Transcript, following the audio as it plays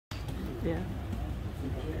Yeah.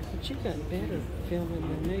 But you got better filming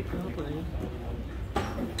than me, probably.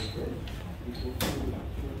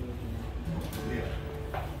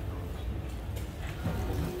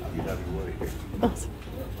 You have your way. Awesome.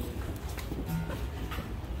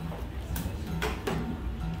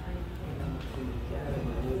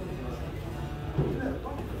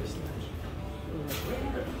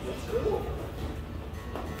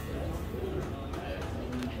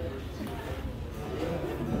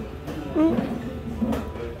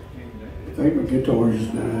 I think my guitar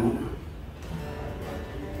just died.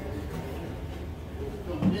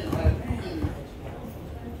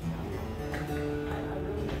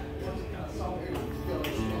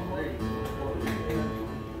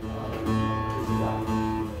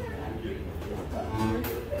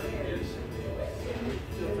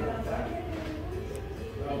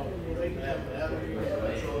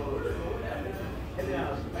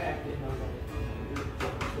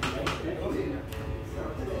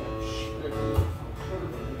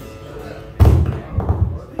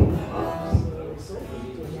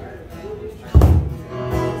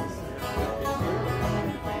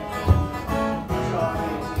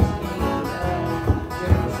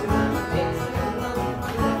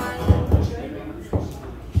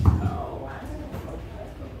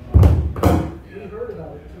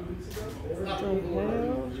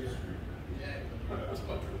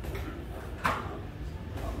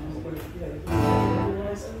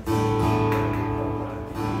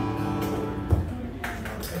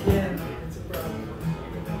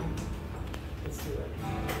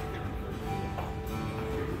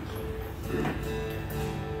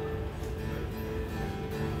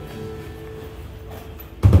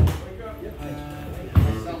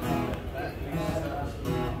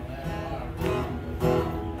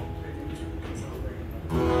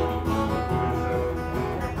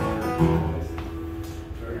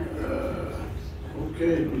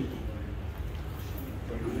 Okay.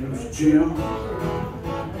 My name's Jim. I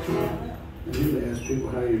usually ask people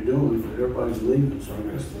how you're doing, but everybody's leaving, so I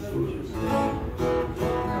guess this was.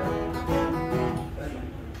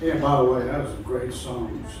 Yeah, by the way, that was a great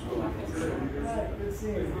song. So I like it.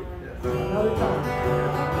 Another time.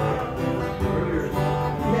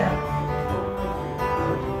 Yeah.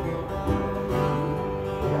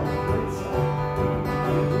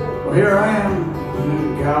 Well, here I am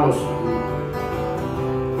in Galveston,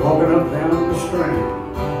 walking up down the stream,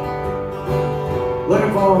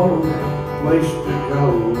 looking for a place to go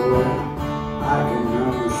that I can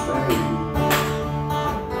understand.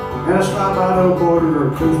 And I stopped by the border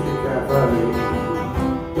Acoustic Cafe.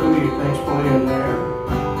 Who do you think's playing there?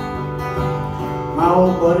 My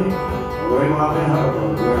old buddy, Ray Lobby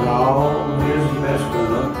Hubbard, with all his best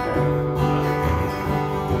gun okay.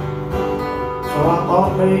 So I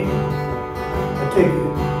bought me a ticket,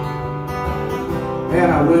 and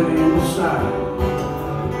I went inside.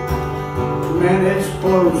 Man, it's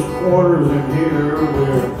close quarters in here.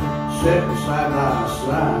 We're sitting side by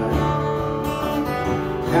side.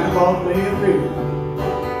 And I bought me a beer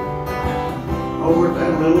over at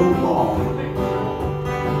that little bar.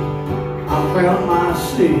 I found my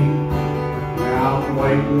seat. Now I'm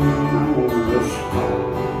waiting on the start.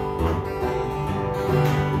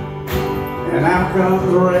 And out comes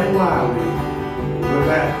Ray Wiley with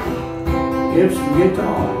that Gibson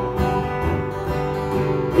guitar.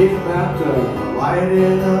 He's about to light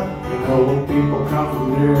it up. You know, people come from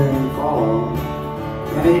near and far.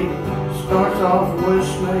 And he starts off with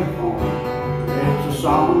Snake Horn. It's a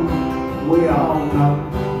song we all know.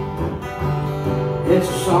 It's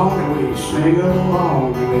a song that we sing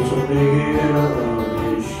along, and it's a big hit of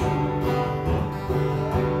his show.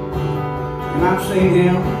 And I've seen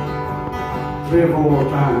him 3 or 4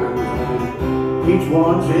 times, and each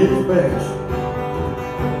one's his best.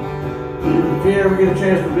 If you ever get a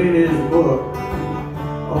chance to read his book,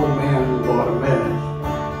 oh man, what a mess.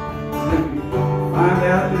 Find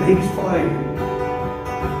out that he's playing,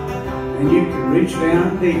 and you can reach down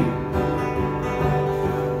deep,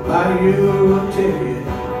 buy you a ticket,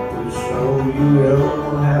 and so you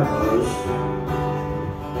will have us.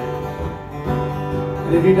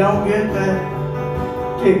 And if you don't get that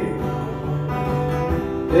ticket,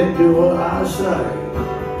 then do what I say.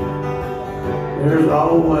 There's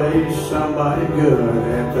always somebody good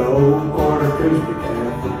at the old Court Acoustic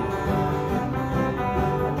Cafe.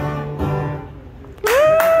 Woo!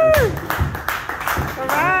 All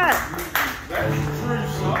right. That's a true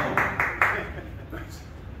song.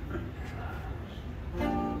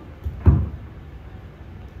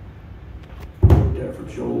 Yeah, for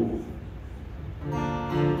Joel.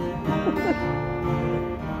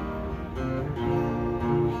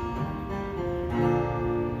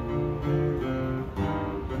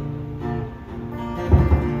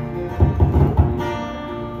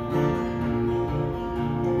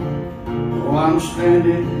 I'm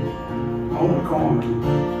standing on the corner,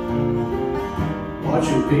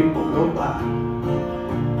 watching people go by.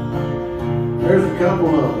 There's a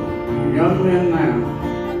couple of young men now,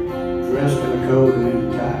 dressed in a coat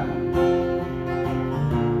and tie.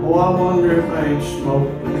 Oh, I wonder if they'd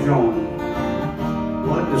smoked a joint.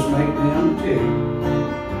 What does make them tick?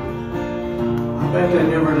 I bet they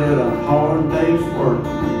never did a hard day's work.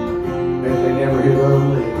 Bet they never hit a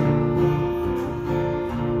lick.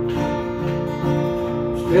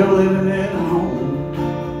 Still living at home,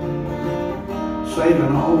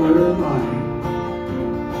 saving all their money.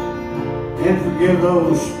 And forgive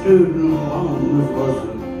those student loans, was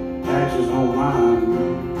the taxes on mine.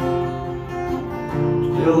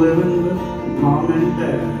 Still living with mom and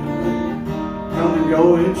dad, come and go,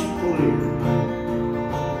 it's clear.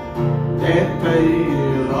 Dad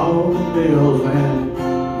pays all the bills and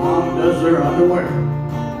mom does their underwear.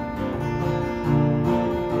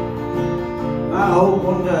 I hope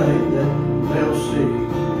one day that they'll see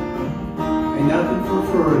ain't nothing for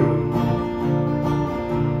free,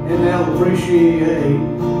 and they'll appreciate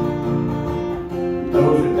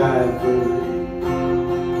those that died for thee.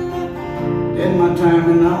 Did my time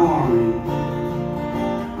in the army,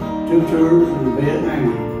 2 tours in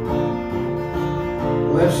Vietnam.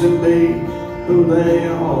 Lets them be who they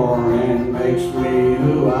are and makes me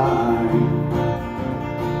who I am.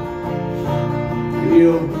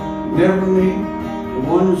 You'll never meet the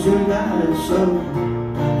ones who died so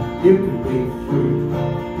you could be free,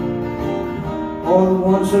 or the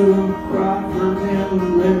ones who cry for them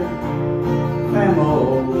and their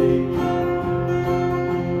family,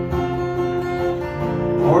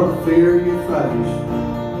 or the fear you face,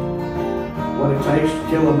 what it takes to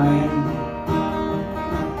kill a man.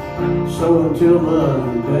 So until the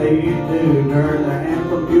day you do, during the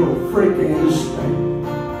anthem, you'll freaking stay.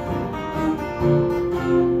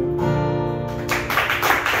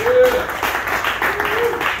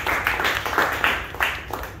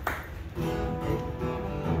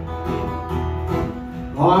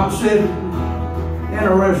 Well, I'm sitting in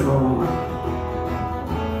a restaurant,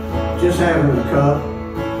 just having a cup.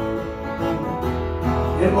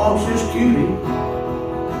 And walks this cutie,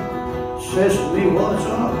 says to me, "What's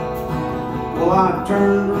up?" Well, I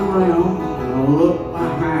turned around and looked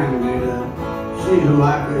behind me to see who I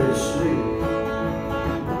could see.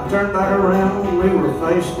 I turned back around and we were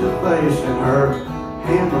face to face, and her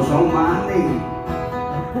hand was on my knee.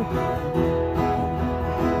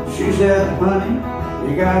 She said, "Honey,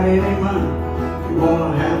 you got any money? You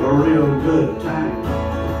wanna have a real good time?"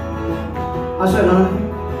 I said, "Honey,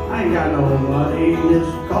 I ain't got no money, this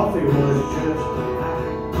coffee was just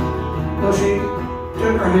fine." Well, she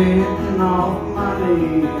took her hand off my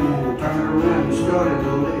knee and turned around and started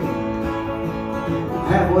to leave.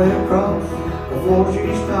 Halfway across, before she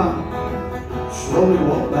stopped, slowly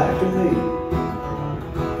walked back to me.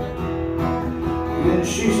 And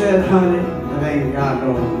she said, "Honey, I ain't got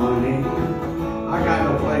no money. I got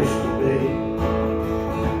no place to be.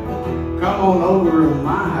 Come on over to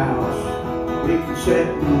my house. We can sit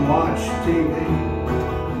and watch TV."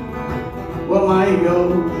 Well, my ego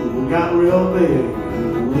got real big,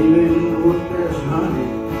 and leaving with this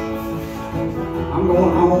honey. I'm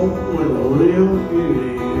going home with a real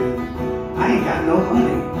beauty, and I ain't got no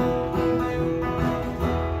money.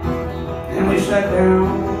 And we sat down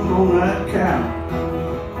on that couch,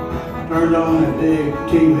 turned on that big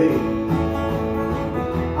TV.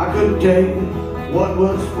 I couldn't tell you what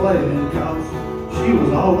was playing, cause she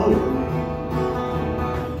was all over me.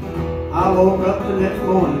 I woke up the next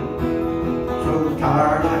morning, so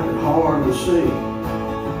tired I could hardly see.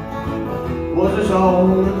 Was this all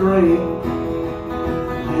a dream?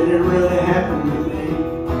 Did it really happen to me?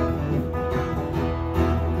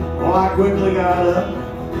 Well, I quickly got up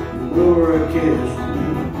and blew her a kiss,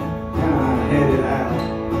 and I headed out.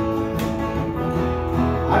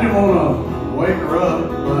 I didn't want to wake her up,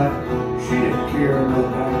 but she didn't care no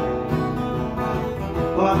doubt.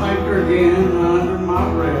 Well, I thanked her again under my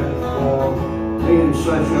breath for being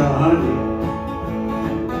such a honey.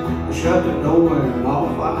 I shut the door and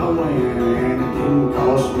off I went, and it didn't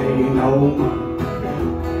cost me no money.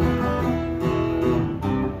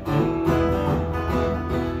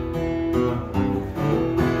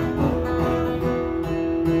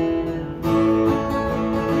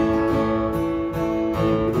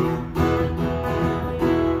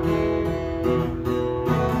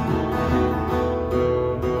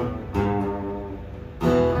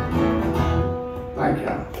 Thank you.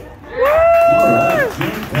 All right.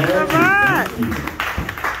 All right.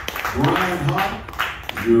 Brian Hawk,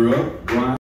 you're up. Brian.